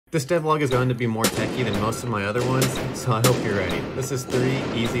This devlog is going to be more techy than most of my other ones, so I hope you're ready. This is 3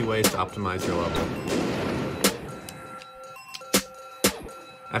 easy ways to optimize your level.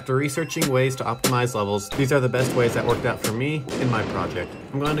 After researching ways to optimize levels, these are the best ways that worked out for me in my project.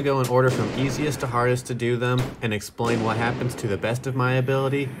 I'm going to go in order from easiest to hardest to do them and explain what happens to the best of my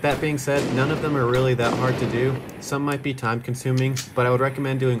ability. That being said, none of them are really that hard to do. Some might be time consuming, but I would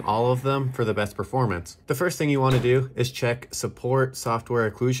recommend doing all of them for the best performance. The first thing you want to do is check support software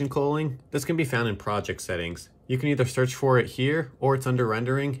occlusion culling. This can be found in project settings. You can either search for it here or it's under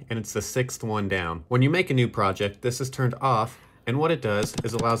rendering and it's the 6th one down. When you make a new project, this is turned off. And what it does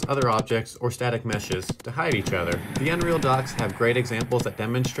is allows other objects or static meshes to hide each other. The Unreal docs have great examples that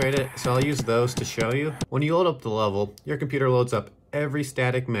demonstrate it, so I'll use those to show you. When you load up the level, your computer loads up every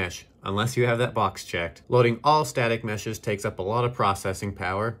static mesh, unless you have that box checked. Loading all static meshes takes up a lot of processing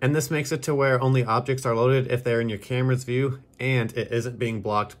power, and this makes it to where only objects are loaded if they're in your camera's view, and it isn't being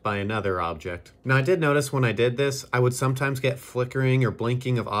blocked by another object. Now I did notice when I did this, I would sometimes get flickering or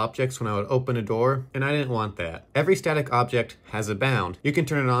blinking of objects when I would open a door, and I didn't want that. Every static object has a bound. You can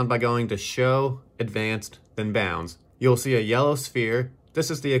turn it on by going to Show, Advanced, then Bounds. You'll see a yellow sphere. This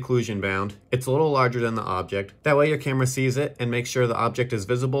is the occlusion bound. It's a little larger than the object. That way your camera sees it and makes sure the object is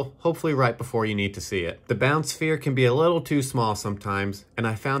visible, hopefully right before you need to see it. The bound sphere can be a little too small sometimes, and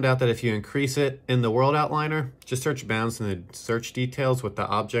I found out that if you increase it in the world outliner, just search bounds in the search details with the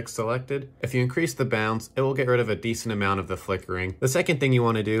object selected. If you increase the bounds, it will get rid of a decent amount of the flickering. The second thing you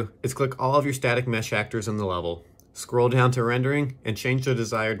want to do is click all of your static mesh actors in the level. Scroll down to rendering and change the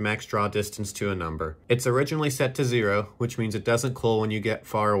desired max draw distance to a number. It's originally set to 0, which means it doesn't cull when you get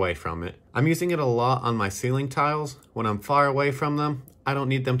far away from it. I'm using it a lot on my ceiling tiles. When I'm far away from them, I don't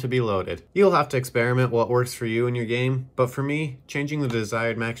need them to be loaded. You'll have to experiment what works for you in your game, but for me, changing the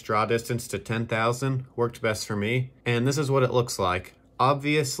desired max draw distance to 10,000 worked best for me, and this is what it looks like.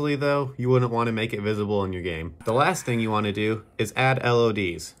 Obviously though, you wouldn't want to make it visible in your game. The last thing you want to do is add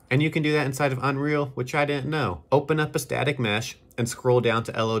LODs. And you can do that inside of Unreal, which I didn't know. Open up a static mesh and scroll down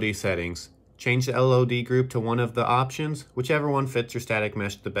to LOD settings. Change the LOD group to one of the options, whichever one fits your static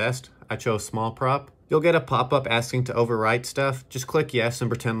mesh the best. I chose small prop. You'll get a pop-up asking to overwrite stuff. Just click yes and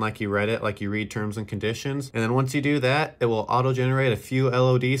pretend like you read it, like you read terms and conditions. And then once you do that, it will auto-generate a few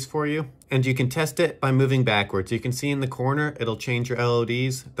LODs for you. And you can test it by moving backwards. You can see in the corner, it'll change your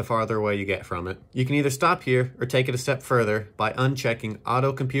LODs the farther away you get from it. You can either stop here or take it a step further by unchecking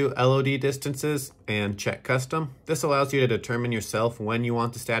auto compute LOD distances and check custom. This allows you to determine yourself when you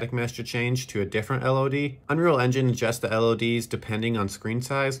want the static mesh to change to a different LOD. Unreal Engine adjusts the LODs depending on screen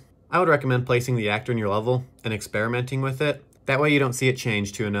size. I would recommend placing the actor in your level and experimenting with it. That way you don't see it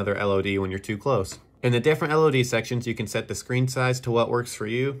change to another LOD when you're too close. In the different LOD sections, you can set the screen size to what works for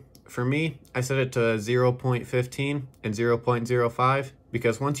you. For me, I set it to 0.15 and 0.05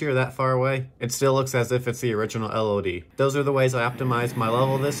 because once you're that far away, it still looks as if it's the original LOD. Those are the ways I optimized my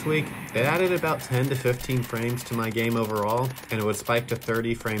level this week. It added about 10 to 15 frames to my game overall, and it would spike to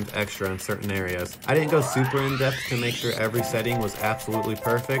 30 frames extra in certain areas. I didn't go super in depth to make sure every setting was absolutely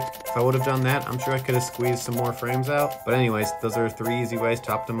perfect. If I would have done that, I'm sure I could have squeezed some more frames out. But anyways, those are 3 easy ways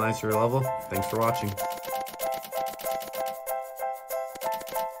to optimize your level. Thanks for watching.